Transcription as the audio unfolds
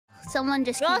Someone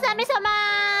just Rosemi-sama!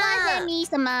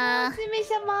 Rosemi-sama! Was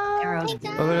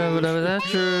that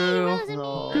true?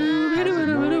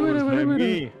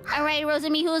 Alright,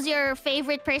 Rosemi, who's your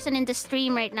favorite person in the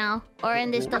stream right now? Or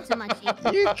in this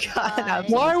TOTSUMACHI? You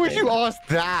Why would you ask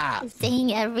that?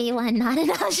 Saying everyone, not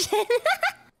an option.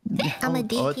 I'm a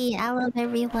DP. I love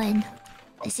everyone.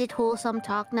 Is it wholesome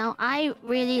talk now? I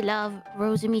really love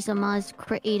Rosemi-sama's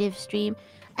creative stream.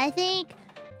 I think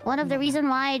one of the reasons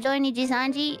why I joined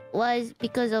Nijisanji was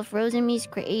because of Rosemi's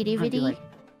creativity.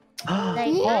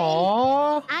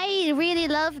 I really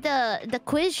love the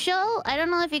quiz show. I don't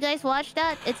know if you guys watched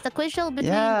that. It's the quiz show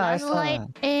between Alouette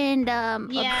and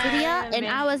Obsidia, and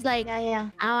I was like, I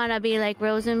wanna be like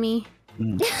Rosemi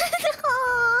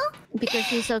because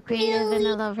she's so creative and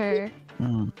I love her.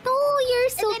 Oh, you're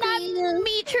so creative. I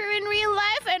meet her in real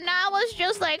life, and I was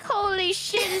just like, holy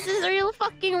shit, this is real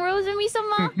fucking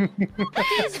Rosemi-sama.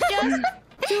 She's just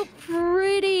too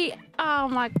pretty. Oh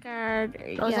my god.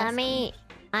 Rosemi, yes.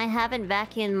 I haven't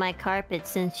vacuumed my carpet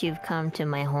since you've come to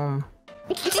my home.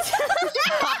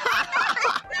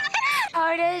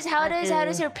 How does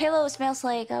her pillow smells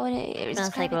like? It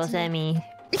smells like Rosemi.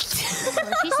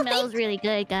 Well, she smells really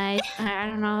good, guys. I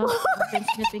don't know. I've been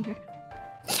sniffing her.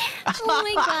 Oh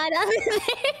my god,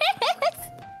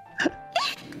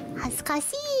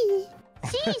 Hazukashi.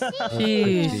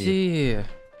 See.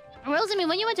 Rosemi,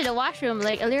 when you went to the washroom,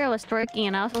 like Alira was twerking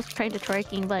and I was also trying to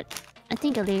twerking, but I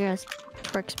think Alira's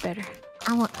twerks better.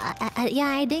 Yeah,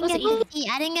 I didn't get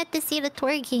to see the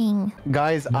twerking.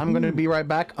 Guys, I'm gonna be right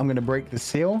back. I'm gonna break the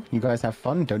seal. You guys have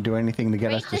fun. Don't do anything to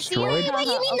get us destroyed. What,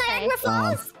 you mean Niagara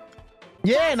Falls?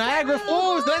 Yeah, Niagara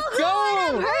Falls. Let's go.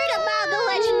 I've heard about the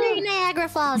legendary Niagara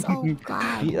Falls. Oh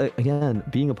god. Again,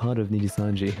 being a part of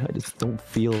Nijisanji, I just don't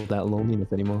feel that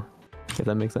loneliness anymore. If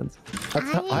that makes sense.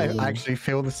 I actually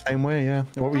feel the same way. Yeah.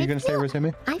 What were you gonna say,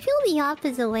 Rosemi? I feel the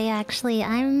opposite way actually.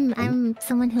 I'm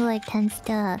someone who like tends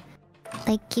to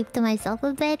like keep to myself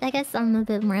a bit. I guess I'm a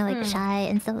bit more like shy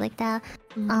and stuff like that.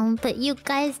 But you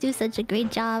guys do such a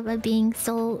great job of being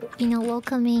so,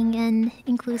 welcoming and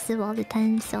inclusive all the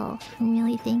time. So I'm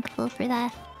really thankful for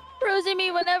that.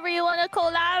 Rosemi, whenever you want to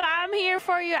collab, I'm here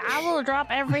for you. I will drop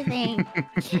everything.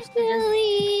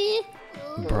 Really?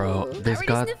 Bro, this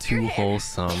got too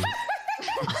wholesome.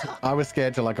 I was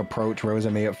scared to like approach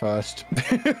Rosemi at first.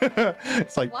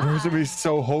 It's like, Rosemi's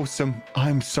so wholesome.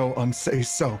 I'm so unsafe.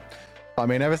 So, I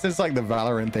mean, ever since like the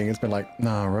Valorant thing, it's been like,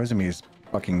 nah, Rosemi's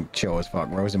fucking chill as fuck.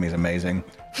 Rosemi's amazing.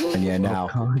 And yeah, now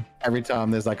every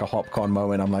time there's like a HopCon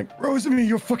moment, I'm like, Rosemi,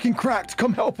 you're fucking cracked.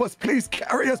 Come help us, please.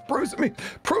 Carry us, Rosemi.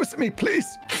 Rosemi,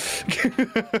 please.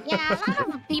 Yeah, a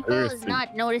lot of people is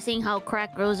not noticing how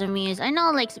cracked Rosemi is. I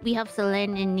know, like, we have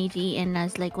Selene and Niji and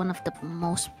as like one of the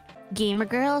most gamer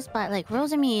girls, but like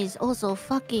Rosemi is also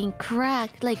fucking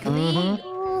cracked. Like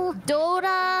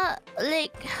Dota,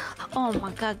 like, oh my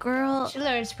god, girl. She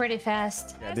learns pretty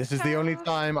fast. Yeah, this is the only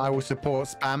time I will support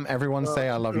spam. Everyone say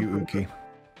I love you, Uki.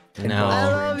 No. I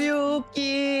love you,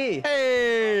 Uki.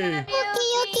 Hey.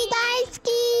 Uki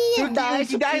daisuki.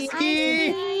 Uki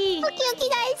daisuki. Uki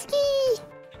daisuki.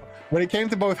 When it came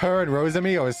to both her and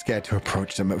Rosemi, I was scared to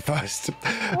approach them at first.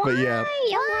 But yeah.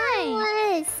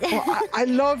 Why? Well, I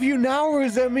love you now,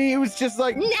 Rosemi. It was just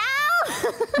like... No!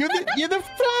 You're the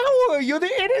flower. You're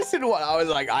the innocent one. I was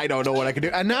like, I don't know what I can do.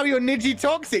 And now you're Niji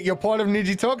Toxic. You're part of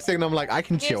Niji Toxic. And I'm like, I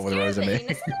can chill with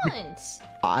Rosemi.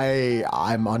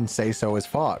 I'm unsay-so as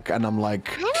fuck. And I'm like...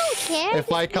 I don't care.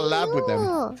 If I collab with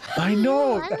them. I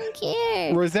know. I don't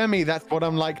care. Rosemi, that's what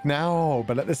I'm like now.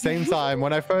 But at the same time,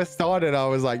 when I first started, I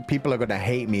was like, people are going to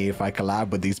hate me if I collab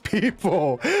with these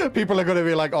people. People are going to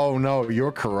be like, oh no,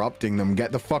 you're corrupting them.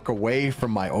 Get the fuck away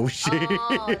from my Oshi.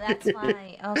 Oh, that's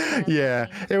why. Okay. Yeah,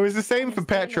 it was the same for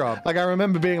Petra. Like, I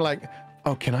remember being like,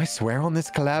 oh, can I swear on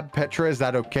this collab, Petra? Is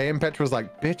that okay? And Petra was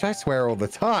like, bitch, I swear all the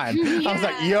time. Yeah. I was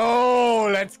like, yo,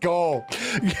 let's go.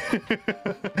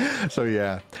 So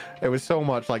yeah, it was so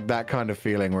much like that kind of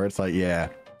feeling where it's like, yeah.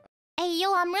 Hey,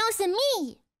 yo, I'm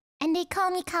Rosemi. And they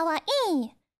call me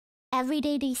Kawaii. Every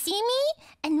day they see me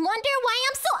and wonder why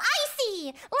I'm so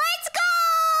icy. Let's go!